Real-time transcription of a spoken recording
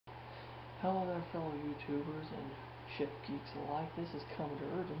Hello there, fellow YouTubers and ship geeks alike. This is Commodore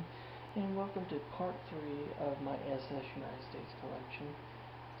Urban, and welcome to part 3 of my SS United States collection.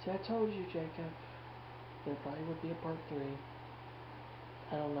 See, I told you, Jacob, there probably would be a part 3.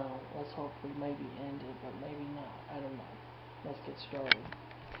 I don't know. Let's hope we maybe end it, but maybe not. I don't know. Let's get started.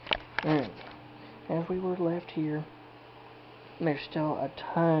 Alright. As we were left here, there's still a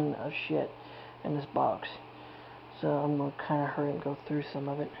ton of shit in this box. So I'm going to kind of hurry and go through some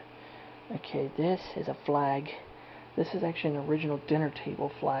of it. Okay, this is a flag. This is actually an original dinner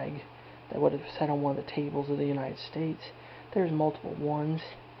table flag that would have sat on one of the tables of the United States. There's multiple ones,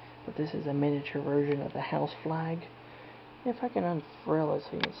 but this is a miniature version of the house flag. If I can unfurl it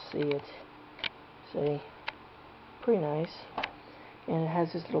so you can see it. See? Pretty nice. And it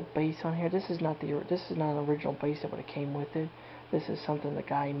has this little base on here. This is not an original base that would have came with it. This is something the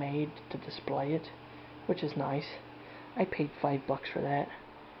guy made to display it, which is nice. I paid $5 for that.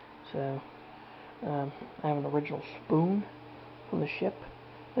 So, I have an original spoon from the ship.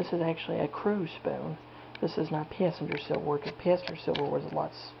 This is actually a crew spoon. This is not passenger silverware, because passenger silverware was a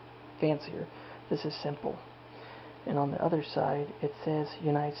lot fancier. This is simple. And on the other side, it says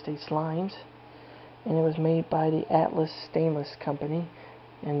United States Lines, and it was made by the Atlas Stainless Company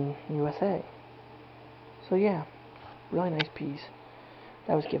in USA. So yeah, really nice piece.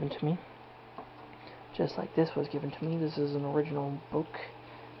 That was given to me. Just like this was given to me. This is an original book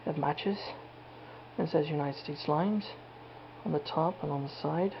of matches. It says United States Lines on the top and on the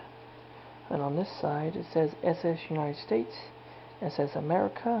side. And on this side it says SS United States, SS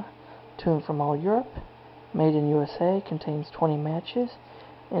America, tuned from all Europe, made in USA, contains 20 matches,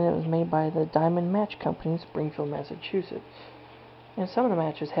 and it was made by the Diamond Match Company in Springfield, Massachusetts. And some of the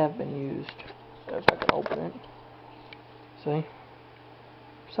matches have been used. If I can open it. See?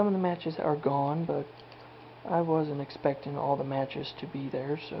 Some of the matches are gone, but I wasn't expecting all the matches to be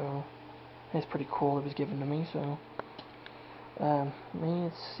there, so it's pretty cool it was given to me, so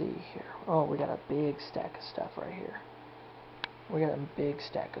let's see here. Oh, we got a big stack of stuff right here.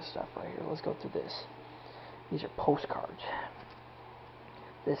 Let's go through this. These are postcards.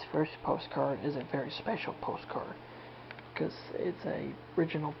 This first postcard is a very special postcard because it's a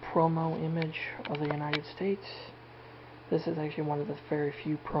original promo image of the United States. This is actually one of the very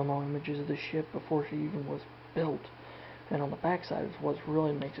few promo images of the ship before she even was built. And on the backside is what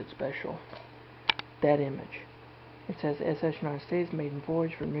really makes it special. That image. It says SS United States, maiden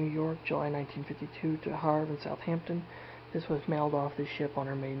voyage from New York, July 1952 to Havre and Southampton. This was mailed off the ship on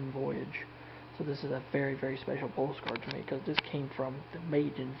her maiden voyage. So this is a very, very special postcard to me because this came from the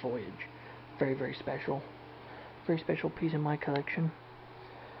maiden voyage. Very, very special. Very special piece in my collection.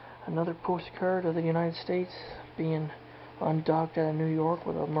 Another postcard of the United States being undocked out of New York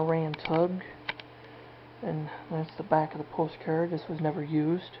with a Moran tug. And that's the back of the postcard. This was never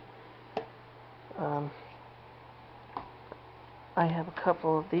used. I have a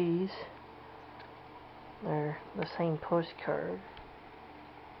couple of these. They're the same postcard.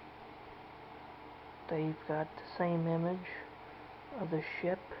 They've got the same image of the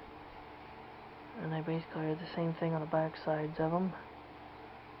ship, and they basically are the same thing on the back sides of them.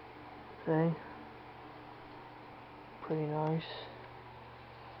 See? Pretty nice.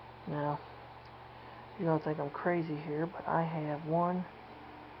 Now, you don't think I'm crazy here, but I have 1,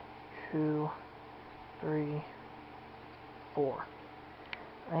 2, 3, 4.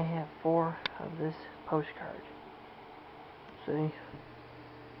 I have 4 of this postcard. See?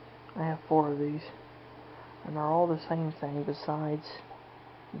 I have 4 of these. And they're all the same thing besides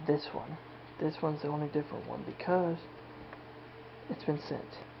this one. This one's the only different one because it's been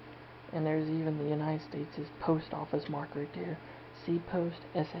sent. And there's even the United States' post office mark right there. C Post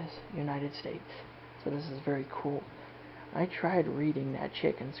SS United States. So this is very cool. I tried reading that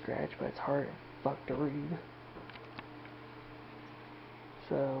chicken scratch, but it's hard as fuck to read.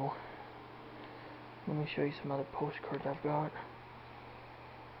 So let me show you some other postcards I've got.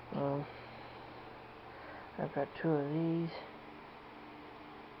 I've got 2 of these.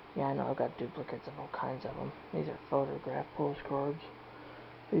 Yeah, I know I've got duplicates of all kinds of them. These are photograph postcards.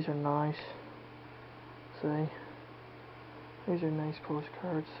 These are nice. See? These are nice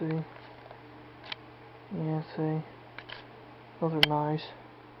postcards, see? Yeah, see? Those are nice.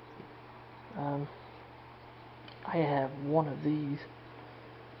 I have 1 of these.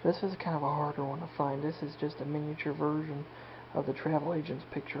 This is kind of a harder one to find. This is just a miniature version of the travel agent's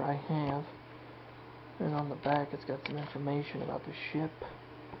picture I have. And on the back it's got some information about the ship.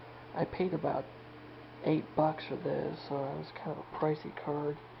 I paid about $8 for this, so it was kind of a pricey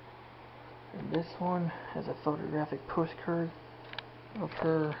card. And this one has a photographic postcard of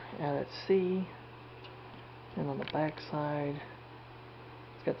her out at sea. And on the back side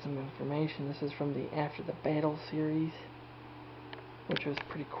It's got some information. This is from the After the Battle series, which was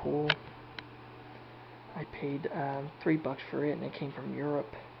pretty cool. I paid $3 for it, and it came from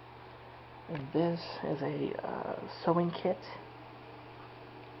Europe. And this is a sewing kit,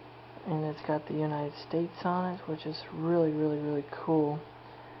 and it's got the United States on it, which is really, really, really cool.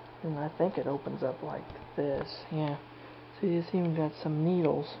 And I think it opens up like this. Yeah. See, it's even got some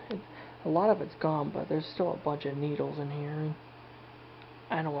needles. A lot of it's gone, but there's still a bunch of needles in here. And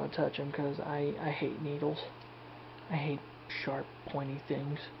I don't want to touch them because I hate needles. I hate sharp, pointy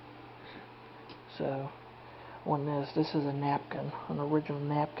things. So, on this is a napkin, an original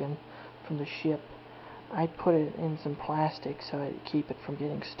napkin from the ship. I put it in some plastic so I keep it from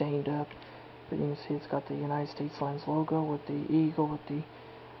getting stained up. But you can see it's got the United States Lines logo with the eagle, with the,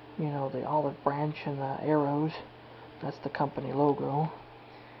 the olive branch and the arrows. That's the company logo.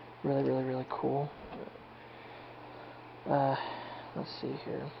 Really, really, really cool. Let's see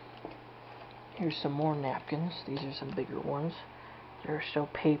here. Here's some more napkins. These are some bigger ones. They're still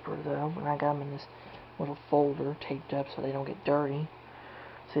paper though, and I got them in this little folder taped up so they don't get dirty.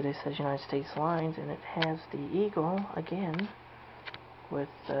 See, it says United States Lines, and it has the eagle again with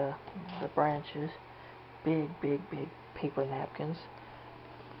the branches. Big, big, big paper napkins.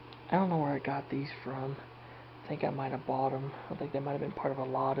 I don't know where I got these from. I think I might have bought them. I think they might have been part of a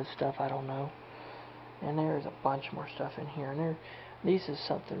lot of stuff. I don't know. And there's a bunch more stuff in here. And these is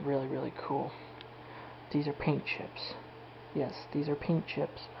something really, really cool. These are paint chips. Yes, these are paint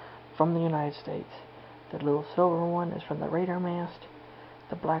chips from the United States. The little silver one is from the radar mast.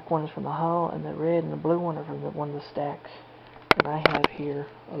 The black one is from the hull, and the red and the blue one are from one of the stacks. And I have here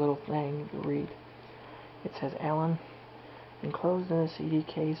a little thing to read. It says, Alan, enclosed in a CD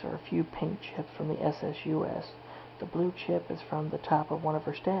case are a few paint chips from the SSUS. The blue chip is from the top of one of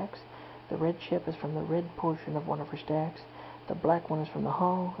her stacks. The red chip is from the red portion of one of her stacks. The black one is from the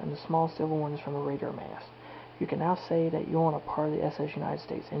hull, and the small silver one is from the radar mast. You can now say that you own a part of the SS United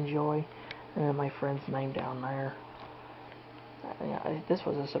States. Enjoy. And then my friend's name down there. This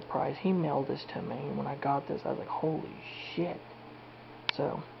was a surprise. He mailed this to me. When I got this, I was like, holy shit.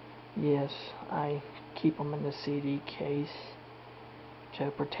 So, yes, I keep them in the CD case to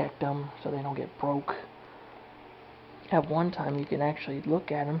protect them so they don't get broke. At one time, you can actually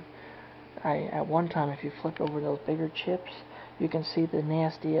look at them. At one time, if you flip over those bigger chips, you can see the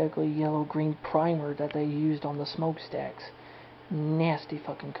nasty, ugly, yellow-green primer that they used on the smokestacks. Nasty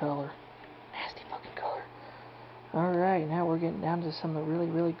fucking color. Nasty fucking color. Alright, now we're getting down to some of the really,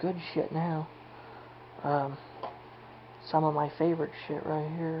 really good shit now. Some of my favorite shit right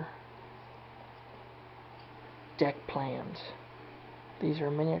here. Deck plans. These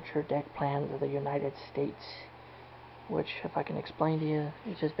are miniature deck plans of the United States. Which, if I can explain to you,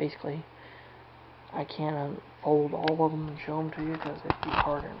 it's just basically, I can't unfold all of them and show them to you because it'd be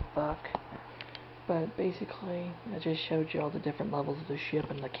hard as fuck. But basically, I just showed you all the different levels of the ship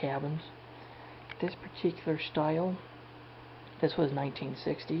and the cabins. This particular style, this was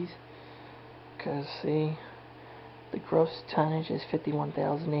 1960s. Because, see, the gross tonnage is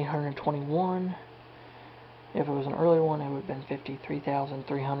 51,821. If it was an earlier one, it would have been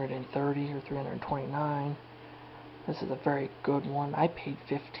 53,330 or 329. This is a very good one. I paid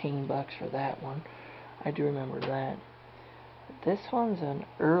 $15 for that one. I do remember that. This one's an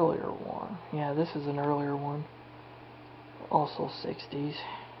earlier one. Yeah, this is an earlier one. Also 60s.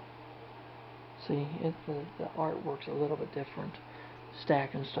 See, the artwork's a little bit different.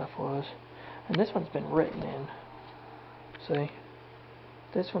 Stack and stuff was. And this one's been written in. See?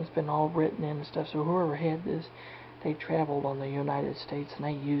 This one's been all written in and stuff. So whoever had this, they traveled on the United States and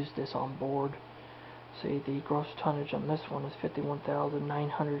they used this on board. See, the gross tonnage on this one is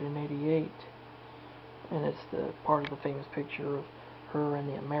 51,988. And it's the part of the famous picture of her and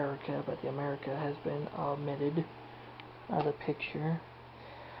the America, but the America has been omitted out of the picture.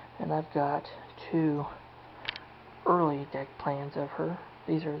 And I've got two early deck plans of her.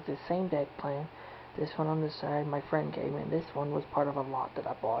 These are the same deck plan. This one on this side my friend gave me, and this one was part of a lot that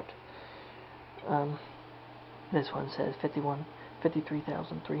I bought. This one says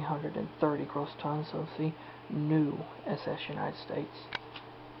 53,330 gross tons, so see, new SS United States.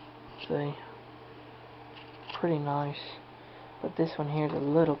 See, pretty nice. But this one here is a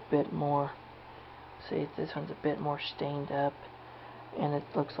little bit more, see, this one's a bit more stained up, and it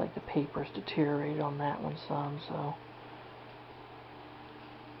looks like the paper's deteriorated on that one some, so,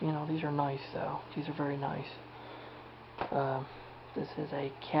 these are nice though. These are very nice. This is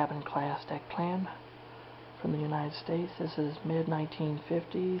a cabin class deck plan from the United States. This is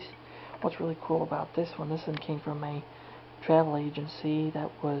mid-1950s. What's really cool about this one came from a travel agency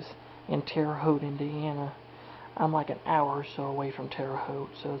that was in Terre Haute, Indiana. I'm like an hour or so away from Terre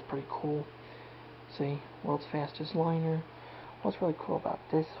Haute, so it's pretty cool. See, world's fastest liner. What's really cool about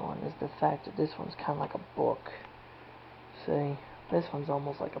this one is the fact that this one's kind of like a book. See, this one's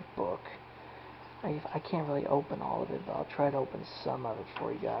almost like a book. I can't really open all of it, but I'll try to open some of it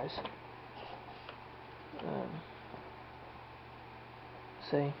for you guys.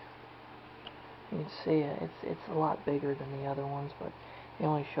 See, you can see it. It's a lot bigger than the other ones, but it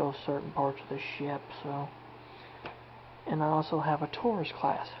only shows certain parts of the ship. So, and I also have a tourist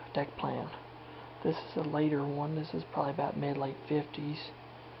class deck plan. This is a later one. This is probably about mid-late 50s.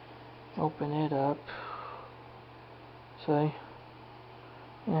 Open it up. See?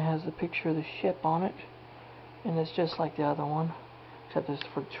 And it has the picture of the ship on it. And it's just like the other one, except this is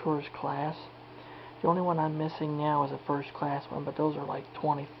for tourist class. The only one I'm missing now is a first class one, but those are like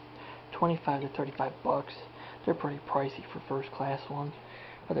 25 to 35 bucks. They're pretty pricey for first class ones.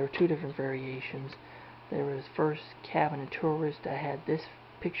 But there were two different variations. There was first cabin and tourist that had this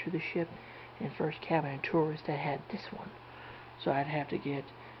picture of the ship, and first cabin and tourist that had this one. So I'd have to get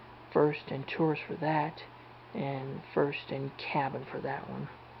first and tourist for that, and first and cabin for that one.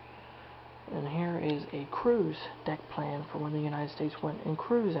 And here is a cruise deck plan for when the United States went in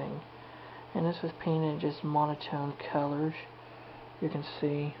cruising. And this was painted in just monotone colors. You can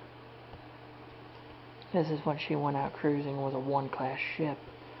see this is when she went out cruising. It was a one-class ship.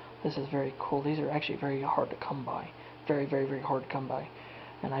 This is very cool. These are actually very hard to come by. Very, very, very hard to come by.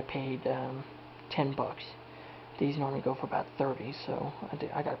 And I paid 10 bucks. These normally go for about 30, so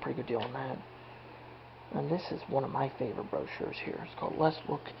I got a pretty good deal on that. And this is one of my favorite brochures here. It's called Let's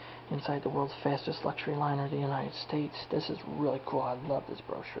Look Inside the World's Fastest Luxury Liner, the United States. This is really cool. I love this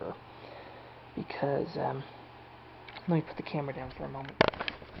brochure. Because, let me put the camera down for a moment.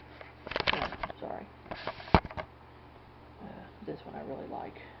 Sorry. This one I really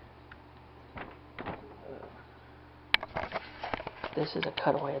like. This is a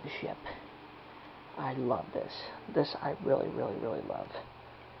cutaway of the ship. I love this. This I really, really, really love.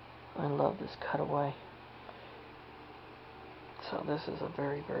 I love this cutaway. So this is a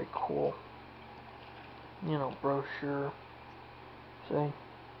very, very cool, brochure. See?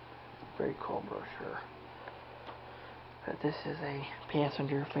 Very cool brochure. This is a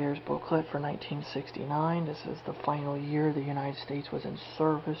passenger affairs booklet for 1969. This is the final year the United States was in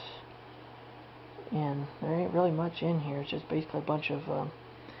service. And there ain't really much in here. It's just basically a bunch of,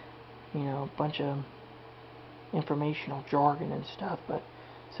 informational jargon and stuff. But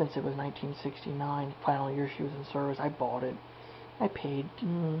since it was 1969, final year she was in service, I bought it. I paid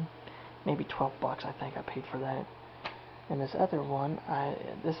maybe 12 bucks, I think I paid for that. And this other one,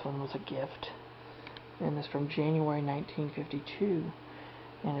 this one was a gift. And it's from January 1952.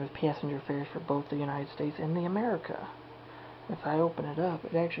 And it was passenger affairs for both the United States and the America. If I open it up,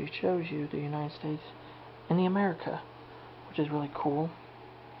 it actually shows you the United States and the America, which is really cool.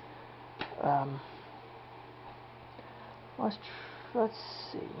 Let's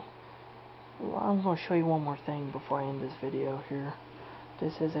see. Well, I'm going to show you one more thing before I end this video here.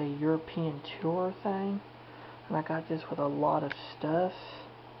 This is a European tour thing, and I got this with a lot of stuff,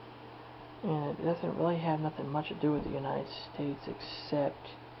 and it doesn't really have nothing much to do with the United States except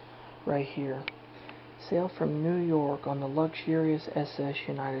right here. Sail from New York on the luxurious SS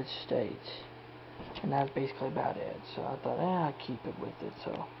United States. And that's basically about it. So I thought, I'd keep it with it.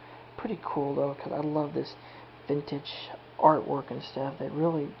 So pretty cool though, because I love this vintage artwork and stuff that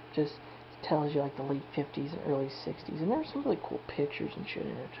really just tells you like the late 50s and early 60s. And there's some really cool pictures and shit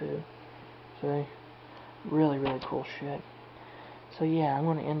in there too. See? Really, really cool shit. So yeah, I'm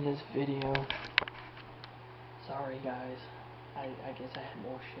going to end this video. Sorry guys. I guess I had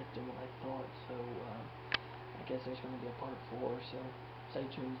more shit than what I thought, so I guess there's going to be a part 4, so stay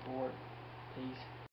tuned for it. Peace.